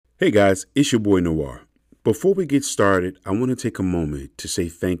Hey guys, it's your boy Noir. Before we get started, I want to take a moment to say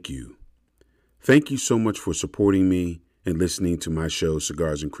thank you. Thank you so much for supporting me and listening to my show,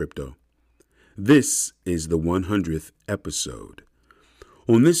 Cigars and Crypto. This is the 100th episode.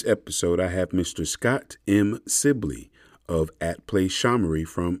 On this episode, I have Mr. Scott M. Sibley of @PlayShamery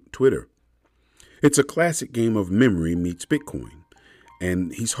from Twitter. It's a classic game of memory meets Bitcoin,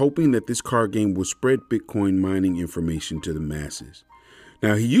 and he's hoping that this card game will spread Bitcoin mining information to the masses.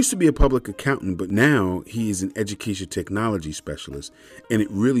 Now, he used to be a public accountant, but now he is an education technology specialist, and it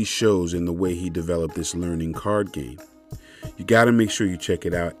really shows in the way he developed this learning card game. You got to make sure you check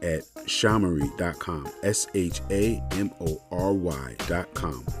it out at shamory.com, SHAMORY.com.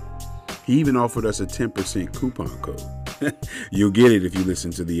 He even offered us a 10% coupon code. You'll get it if you listen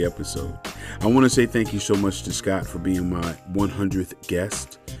to the episode. I want to say thank you so much to Scott for being my 100th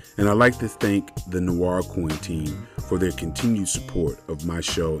guest. And I'd like to thank the Noir Coin team for their continued support of my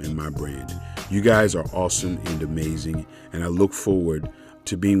show and my brand. You guys are awesome and amazing, and I look forward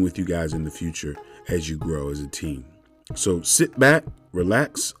to being with you guys in the future as you grow as a team. So sit back,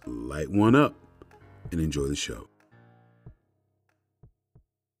 relax, light one up, and enjoy the show.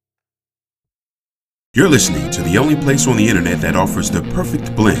 You're listening to the only place on the internet that offers the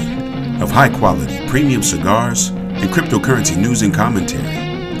perfect blend of high-quality premium cigars and cryptocurrency news and commentary.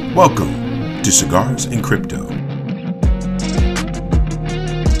 Welcome to Cigars and Crypto.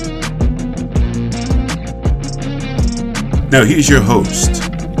 Now here's your host,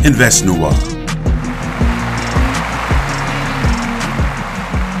 Invest Noir.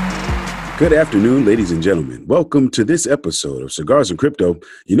 Good afternoon, ladies and gentlemen. Welcome to this episode of Cigars and Crypto.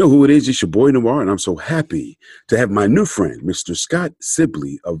 You know who it is, it's your boy Noir, and I'm so happy to have my new friend, Mr. Scott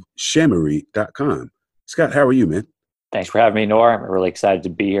Sibley of Shamory.com. Scott, how are you, man? Thanks for having me, Nora. I'm really excited to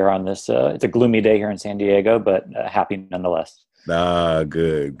be here on this. It's a gloomy day here in San Diego, but happy nonetheless.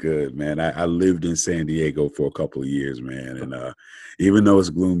 Good, man. I lived in San Diego for a couple of years, man. And even though it's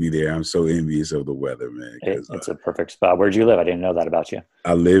gloomy there, I'm so envious of the weather, man. It's a perfect spot. Where'd you live? I didn't know that about you.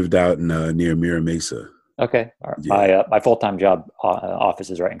 I lived out in near Mira Mesa. Okay. Yeah. My full-time job office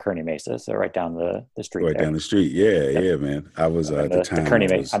is right in Kearny Mesa, so right down the street. Right there. Down the street. Yeah, man. I was at the time. Kearny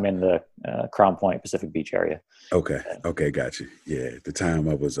Mesa. I'm in the Crown Point, Pacific Beach area. Okay, gotcha. Yeah, at the time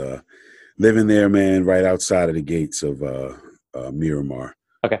I was living there, man, right outside of the gates of Miramar.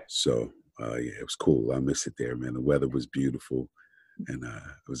 Okay. So yeah, it was cool. I miss it there, man. The weather was beautiful, and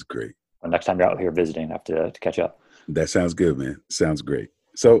it was great. Well, next time you're out here visiting, I have to catch up. That sounds good, man. Sounds great.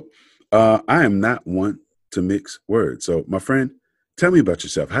 So I am not one to mix words. So my friend, tell me about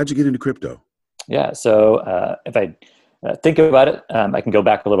yourself. How'd you get into crypto? Yeah. So if I think about it, I can go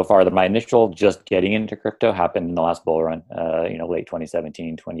back a little farther. My initial just getting into crypto happened in the last bull run, late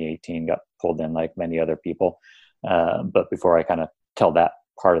 2017, 2018, got pulled in like many other people. But before I kind of tell that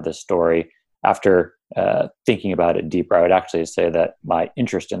part of the story, after thinking about it deeper, I would actually say that my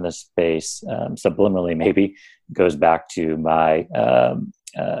interest in this space, subliminally maybe, goes back to my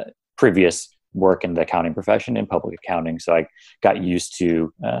previous work in the accounting profession, in public accounting. So I got used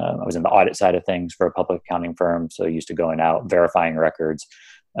to, I was in the audit side of things for a public accounting firm. So used to going out, verifying records,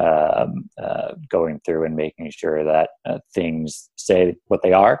 going through and making sure that things say what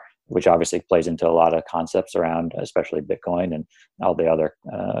they are, which obviously plays into a lot of concepts around, especially Bitcoin and all the other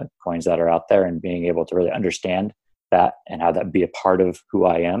coins that are out there, and being able to really understand that and have that be a part of who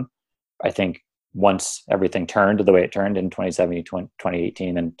I am. I think once everything turned the way it turned in 2017,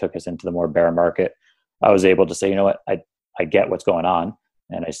 2018 and took us into the more bear market, I was able to say, you know what, I get what's going on,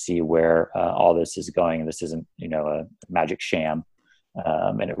 and I see where all this is going. This isn't, a magic sham.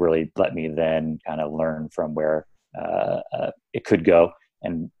 And it really let me then kind of learn from where it could go,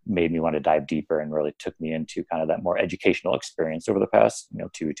 and made me want to dive deeper, and really took me into kind of that more educational experience over the past,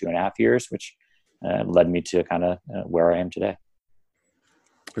 2.5 years, which led me to kind of where I am today.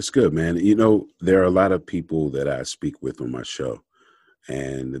 It's good, man. There are a lot of people that I speak with on my show,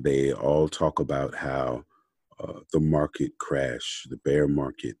 and they all talk about how the market crash, the bear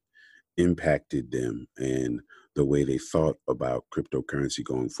market, impacted them and the way they thought about cryptocurrency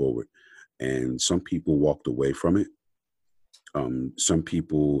going forward. And some people walked away from it. Some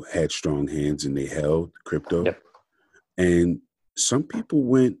people had strong hands and they held crypto. Yep. And some people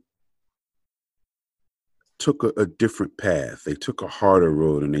took a different path. They took a harder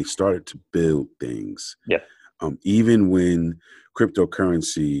road and they started to build things. Yeah. Even when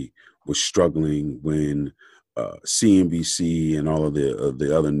cryptocurrency was struggling, when CNBC and all of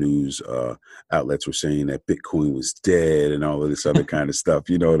the other news outlets were saying that Bitcoin was dead and all of this other kind of stuff.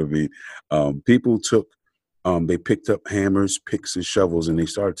 You know what I mean? People they picked up hammers, picks, and shovels, and they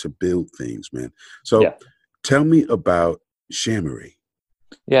started to build things, man. So tell me about Shamory.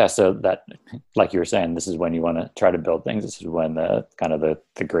 Yeah, so that, like you were saying, this is when you want to try to build things. This is when the kind of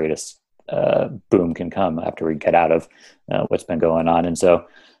the greatest boom can come after we get out of what's been going on. And so,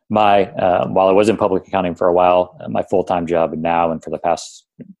 my while I was in public accounting for a while, my full time job now and for the past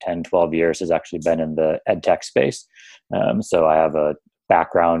 10, 12 years has actually been in the ed tech space. So I have a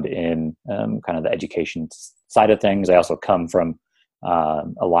background in kind of the education side of things. I also come from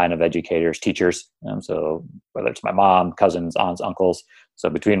a line of educators, teachers. So whether it's my mom, cousins, aunts, uncles. So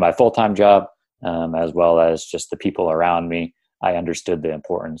between my full-time job, as well as just the people around me, I understood the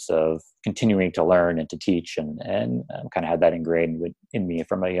importance of continuing to learn and to teach, and kind of had that ingrained in me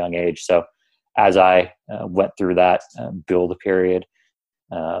from a young age. So as I went through that build period,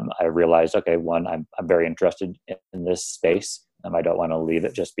 I realized, okay, one, I'm very interested in this space. I don't want to leave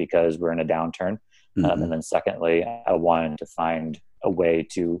it just because we're in a downturn. Mm-hmm. And then secondly, I wanted to find a way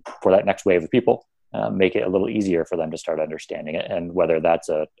to, for that next wave of people, make it a little easier for them to start understanding it. And whether that's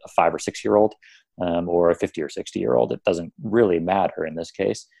a 5 or 6 year old or a 50 or 60 year old, it doesn't really matter in this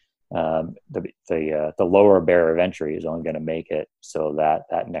case. The lower barrier of entry is only going to make it so that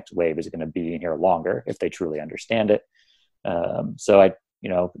that next wave is going to be in here longer if they truly understand it. So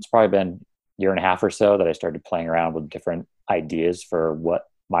it's probably been a year and a half or so that I started playing around with different ideas for what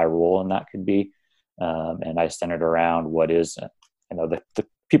my role in that could be. And I centered around what is, the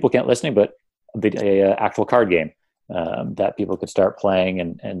people can't listen, but a actual card game that people could start playing,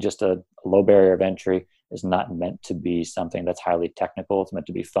 and just a low barrier of entry is not meant to be something that's highly technical. It's meant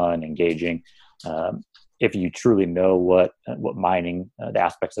to be fun, engaging. If you truly know what mining, the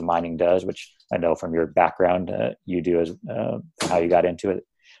aspects of mining does, which I know from your background you do, as how you got into it.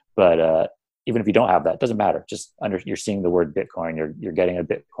 But even if you don't have that, it doesn't matter. Just you're seeing the word Bitcoin, you're getting a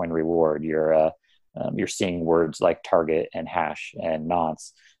Bitcoin reward. You're seeing words like target and hash and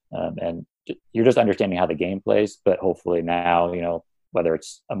nonce, and you're just understanding how the game plays. But hopefully now, whether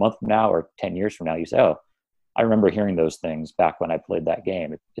it's a month from now or 10 years from now, you say, oh, I remember hearing those things back when I played that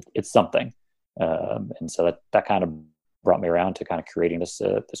game. It's something. And so that kind of brought me around to kind of creating this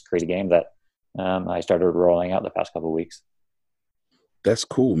crazy game that I started rolling out the past couple of weeks. That's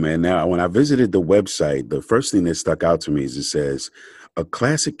cool, man. Now, when I visited the website, the first thing that stuck out to me is it says, a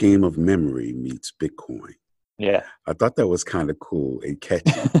classic game of memory meets Bitcoin. Yeah. I thought that was kind of cool and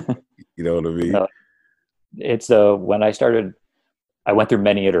catchy. You know what I mean? No, it's when I started, I went through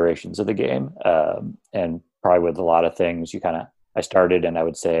many iterations of the game, and probably with a lot of things, I started, and I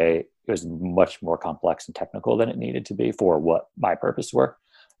would say it was much more complex and technical than it needed to be for what my purposes were.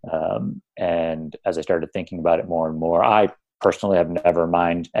 And as I started thinking about it more and more, I personally have never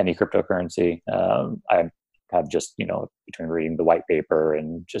mined any cryptocurrency. I have just, between reading the white paper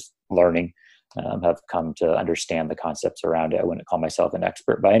and just learning, have come to understand the concepts around it. I wouldn't call myself an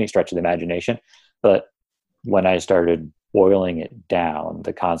expert by any stretch of the imagination, but when I started boiling it down,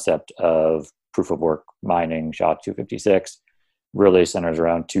 the concept of proof of work mining SHA-256 really centers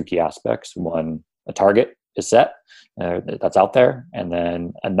around two key aspects. One, a target is set that's out there, and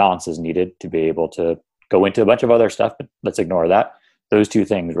then a nonce is needed to be able to go into a bunch of other stuff, but let's ignore that. Those two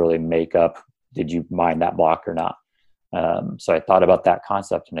things really make up, did you mine that block or not? So I thought about that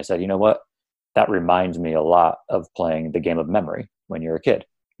concept, and I said, you know what? That reminds me a lot of playing the game of memory when you're a kid.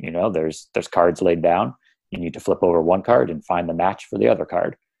 There's cards laid down. You need to flip over one card and find the match for the other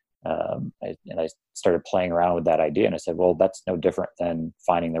card. I started playing around with that idea, and I said, well, that's no different than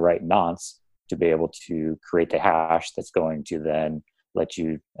finding the right nonce to be able to create the hash that's going to then let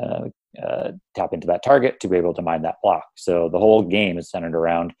you tap into that target to be able to mine that block. So the whole game is centered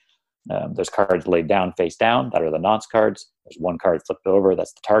around there's cards laid down face down that are the nonce cards. There's one card flipped over,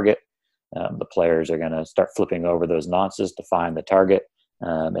 that's the target. The players are going to start flipping over those nonces to find the target.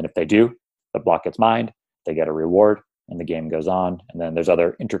 And if they do, the block gets mined, they get a reward, and the game goes on. And then there's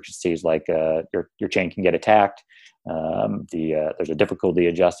other intricacies like your chain can get attacked. There's a difficulty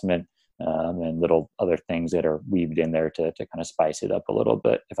adjustment and little other things that are weaved in there to kind of spice it up a little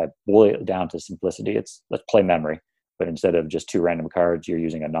bit. If I boil it down to simplicity, it's let's play memory. But instead of just two random cards, you're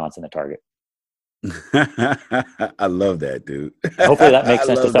using a nonce and a target. I love that, dude. Hopefully that makes I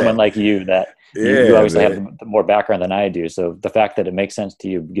sense to love someone that. like you, that you Yeah, obviously have man. the more background than I do. So the fact that it makes sense to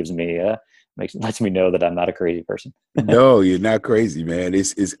you gives me lets me know that I'm not a crazy person. No, you're not crazy, man.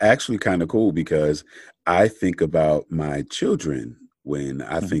 It's actually kind of cool because I think about my children when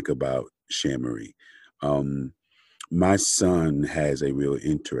I Mhm. think about Shamory. Um, my son has a real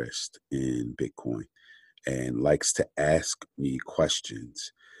interest in Bitcoin and likes to ask me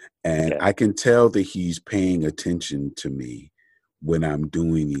questions. And Yeah. I can tell that he's paying attention to me when I'm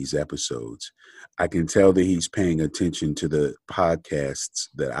doing these episodes. I can tell that he's paying attention to the podcasts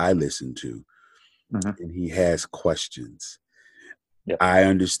that I listen to, Mhm. and he has questions. Yep. I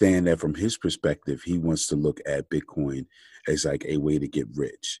understand that from his perspective, he wants to look at Bitcoin as like a way to get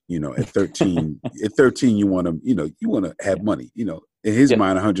rich. At 13, you want to, you want to have Yeah. money. In his Yep.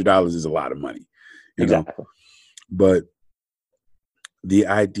 mind, $100 is a lot of money. Exactly. But the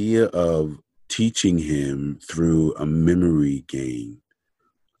idea of teaching him through a memory game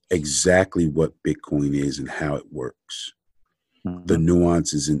exactly what Bitcoin is and how it works, the Mm-hmm.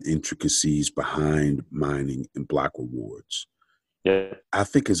 nuances and intricacies behind mining and block rewards, Yeah. I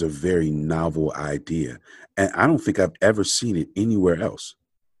think is a very novel idea. And I don't think I've ever seen it anywhere else.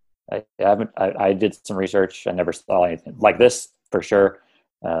 I haven't. I did some research. I never saw anything like this for sure.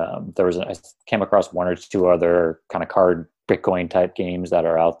 I came across one or two other kind of card Bitcoin type games that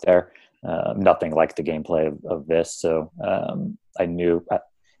are out there. Nothing like the gameplay of this. So I knew,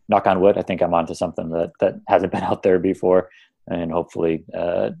 knock on wood, I think I'm onto something that hasn't been out there before, and hopefully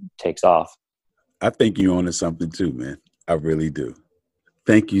takes off. I think you're onto something too, man. I really do.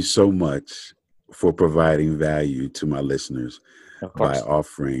 Thank you so much for providing value to my listeners Of by course.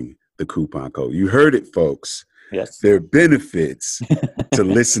 offering the coupon code. You heard it, folks. Yes. There are benefits to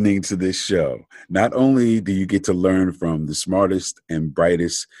listening to this show. Not only do you get to learn from the smartest and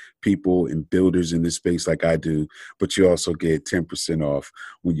brightest people and builders in this space like I do, but you also get 10% off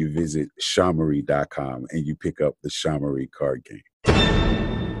when you visit Shamory.com and you pick up the Shamory card game.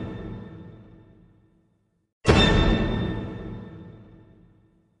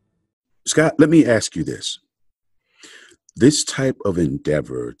 Scott, let me ask you this. This type of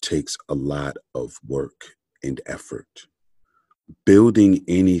endeavor takes a lot of work and effort. Building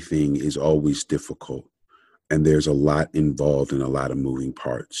anything is always difficult, and there's a lot involved and a lot of moving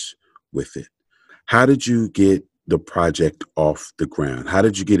parts with it. How did you get the project off the ground? How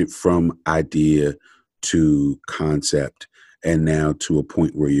did you get it from idea to concept and now to a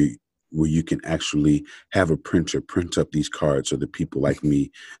point where you can actually have a printer print up these cards so that people like me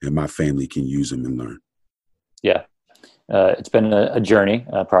and my family can use them and learn? Yeah. It's been a journey,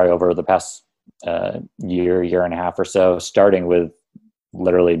 probably over the past year and a half or so, starting with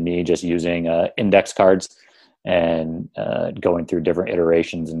literally me just using index cards and going through different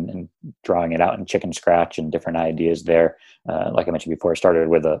iterations and drawing it out in chicken scratch and different ideas there. Like I mentioned before, I started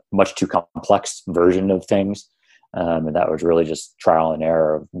with a much too complex version of things. And that was really just trial and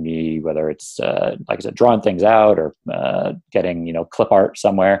error of me, whether it's, like I said, drawing things out or getting, clip art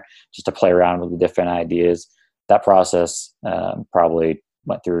somewhere just to play around with the different ideas. That process probably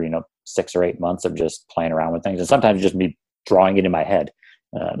went through, 6 or 8 months of just playing around with things. And sometimes just me drawing it in my head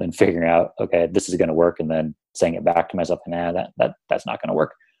and figuring out, okay, this is going to work. And then saying it back to myself, that's not going to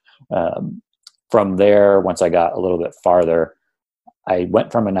work. From there, once I got a little bit farther, I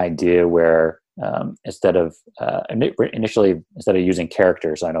went from an idea where instead of using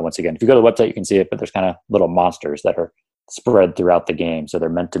characters, I know once again, if you go to the website, you can see it, but there's kind of little monsters that are spread throughout the game. So they're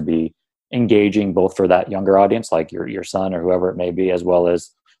meant to be engaging both for that younger audience, like your son or whoever it may be, as well as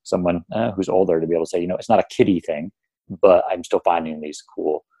someone who's older to be able to say, it's not a kiddie thing, but I'm still finding these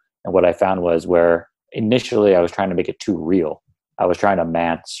cool. And what I found was where initially I was trying to make it too real. I was trying to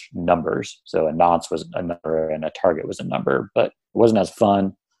match numbers. So a nonce was a number and a target was a number, but it wasn't as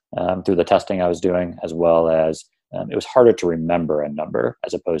fun through the testing I was doing, as well as it was harder to remember a number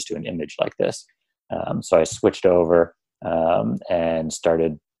as opposed to an image like this. So I switched over and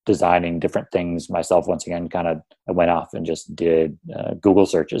started designing different things myself. Once again, I went off and just did Google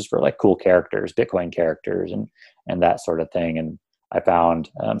searches for like cool characters, Bitcoin characters, and that sort of thing. And I found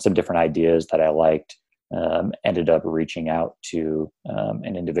some different ideas that I liked. Ended up reaching out to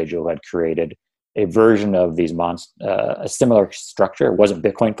an individual who had created a version of these a similar structure. It wasn't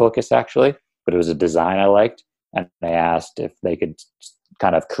Bitcoin focused actually, but it was a design I liked. And I asked if they could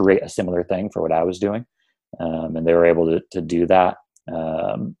kind of create a similar thing for what I was doing. And they were able to do that.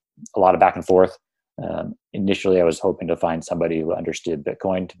 A lot of back and forth. Initially, I was hoping to find somebody who understood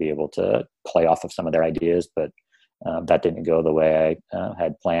Bitcoin to be able to play off of some of their ideas, but that didn't go the way I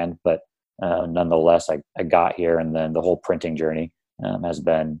had planned. But nonetheless, I got here, and then the whole printing journey has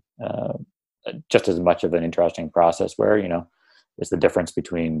been just as much of an interesting process where, it's the difference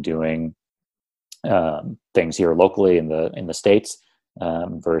between doing things here locally in the States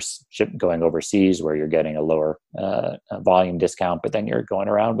versus going overseas, where you're getting a lower volume discount, but then you're going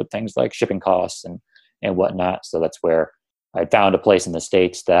around with things like shipping costs and whatnot. So that's where I found a place in the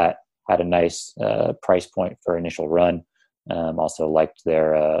States that had a nice price point for initial run. Also liked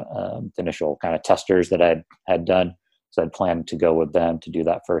their the initial kind of testers that I had done. So I'd planned to go with them to do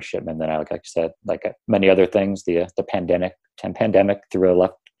that first shipment. Then, like I said, like many other things, the pandemic threw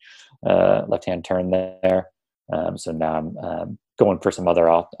a left-hand turn there. So now I'm going for some other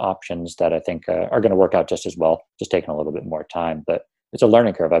options that I think are going to work out just as well, just taking a little bit more time. But it's a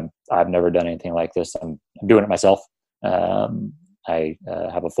learning curve. I've never done anything like this. I'm doing it myself. I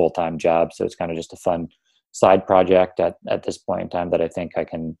have a full-time job, so it's kind of just a fun side project at this point in time that I think I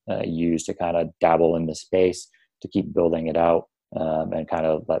can use to kind of dabble in the space to keep building it out, and kind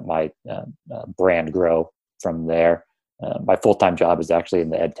of let my brand grow from there. My full-time job is actually in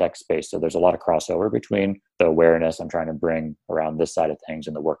the ed tech space, so there's a lot of crossover between the awareness I'm trying to bring around this side of things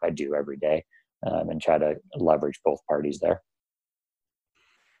and the work I do every day, and try to leverage both parties there.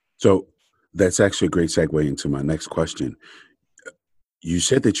 So that's actually a great segue into my next question. You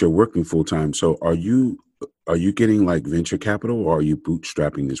said that you're working full time. So are you getting like venture capital, or are you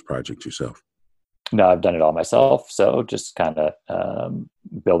bootstrapping this project yourself? No, I've done it all myself, so just kind of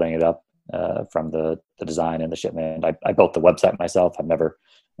building it up from the design and the shipment. I built the website myself. I've never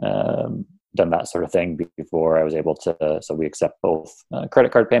done that sort of thing before. I was able to, so we accept both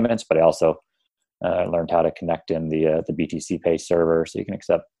credit card payments, but I also learned how to connect in the BTC Pay server, so you can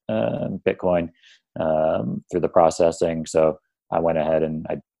accept Bitcoin through the processing. So I went ahead and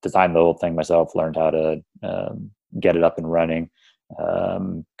I designed the whole thing myself, learned how to get it up and running,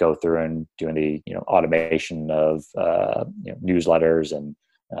 go through and doing the automation of newsletters and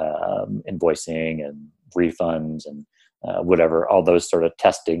invoicing and refunds and whatever, all those sort of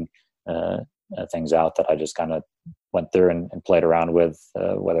testing things out that I just kind of went through and played around with,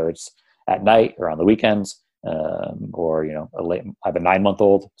 whether it's at night or on the weekends, or I have a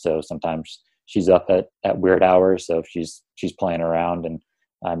 9-month-old, so sometimes she's up at weird hours. So if she's playing around, and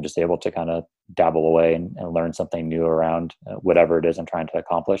I'm just able to kind of dabble away and learn something new around whatever it is I'm trying to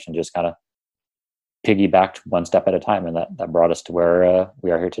accomplish, and just kind of piggybacked one step at a time, and that brought us to where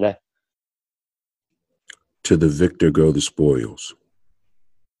we are here today. To the victor go the spoils.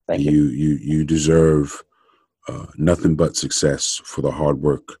 Thank you. You deserve nothing but success for the hard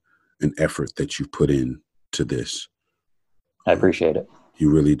work and effort that you've put in to this. I appreciate it.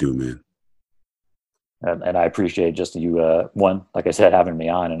 You really do, man. And I appreciate just you, one, like I said, having me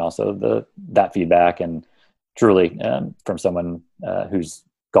on, and also that feedback, and truly from someone who's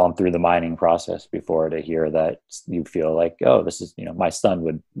gone through the mining process before, to hear that you feel like, oh, this is, my son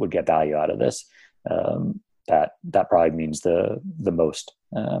would get value out of this. That probably means the most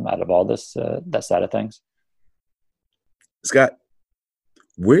out of all this, that side of things. Scott,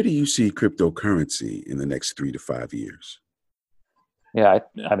 where do you see cryptocurrency in the next 3 to 5 years? Yeah,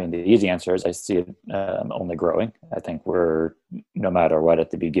 I mean, the easy answer is I see it only growing. I think we're, no matter what,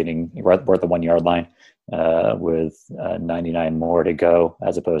 at the beginning, we're at the 1 yard line, with 99 more to go,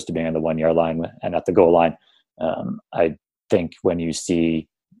 as opposed to being on the 1 yard line and at the goal line. I think when you see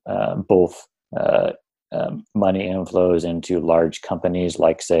both money inflows into large companies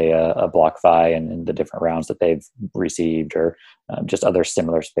like, say, a BlockFi and the different rounds that they've received, or just other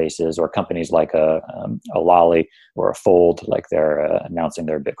similar spaces, or companies like a Lolly or a Fold, like they're announcing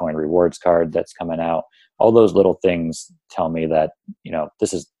their Bitcoin rewards card that's coming out. All those little things tell me that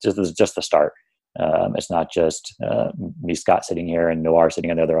this is just the start. It's not just me, Scott, sitting here, and Noir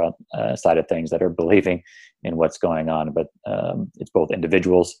sitting on the other side of things that are believing in what's going on, but it's both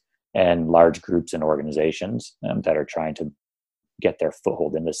individuals and large groups and organizations that are trying to get their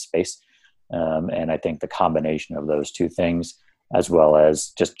foothold in this space. And I think the combination of those two things, as well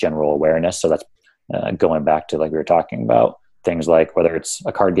as just general awareness. So that's going back to, like we were talking about, things like whether it's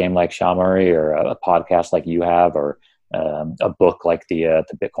a card game like Shamory, or a podcast like you have, or a book like the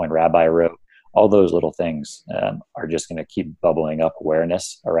Bitcoin Rabbi wrote. All those little things are just going to keep bubbling up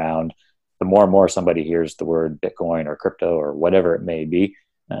awareness around. The more and more somebody hears the word Bitcoin or crypto or whatever it may be,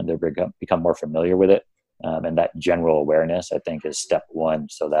 and they become more familiar with it. And that general awareness, I think, is step one,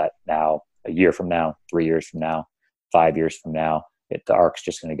 so that now, a year from now, 3 years from now, 5 years from now, the arc's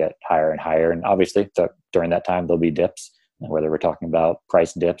just going to get higher and higher. And obviously, during that time, there'll be dips, whether we're talking about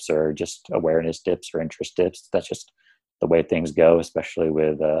price dips or just awareness dips or interest dips. That's just the way things go, especially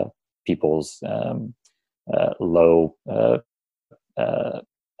with people's low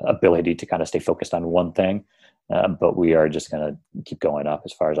ability to kind of stay focused on one thing. But we are just going to keep going up,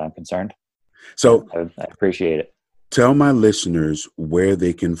 as far as I'm concerned. So I appreciate it. Tell my listeners where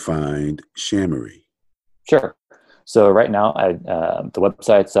they can find Shamory. Sure. So right now, the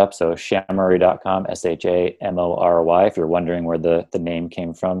website's up. So shamory.com, SHAMORY, if you're wondering where the name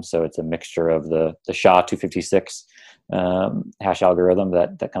came from. So it's a mixture of the SHA-256 hash algorithm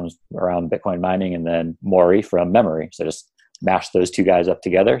that comes around Bitcoin mining, and then Mori from memory. So just mash those two guys up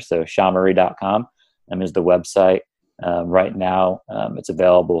together. So shamory.com is the website. Right now, it's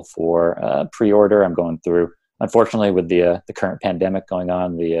available for pre-order. I'm going through, unfortunately, with the current pandemic going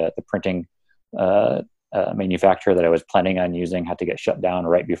on, the printing manufacturer that I was planning on using had to get shut down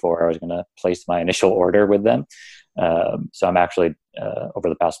right before I was going to place my initial order with them. So I'm actually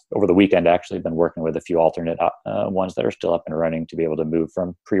over the weekend, actually been working with a few alternate ones that are still up and running to be able to move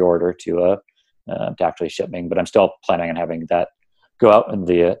from pre-order to actually shipping. But I'm still planning on having that go out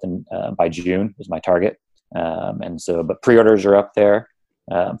by June is my target. But pre-orders are up there.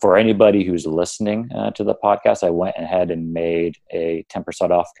 For anybody who's listening to the podcast, I went ahead and made a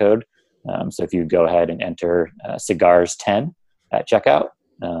 10% off code. So if you go ahead and enter cigars 10 at checkout,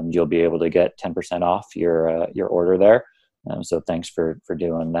 you'll be able to get 10% off your order there. So thanks for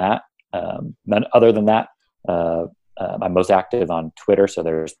doing that. Other than that, I'm most active on Twitter. So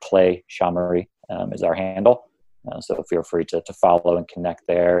there's Play Shamari is our handle. So feel free to follow and connect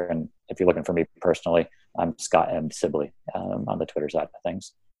there. And if you're looking for me personally, I'm Scott M. Sibley on the Twitter side of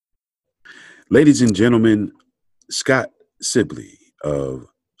things. Ladies and gentlemen, Scott Sibley of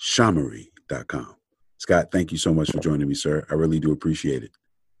Shamari.com. Scott, thank you so much for joining me, sir. I really do appreciate it.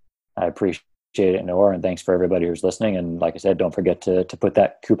 I appreciate it, Noor, and thanks for everybody who's listening. And like I said, don't forget to put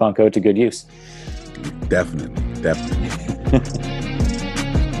that coupon code to good use. Definitely.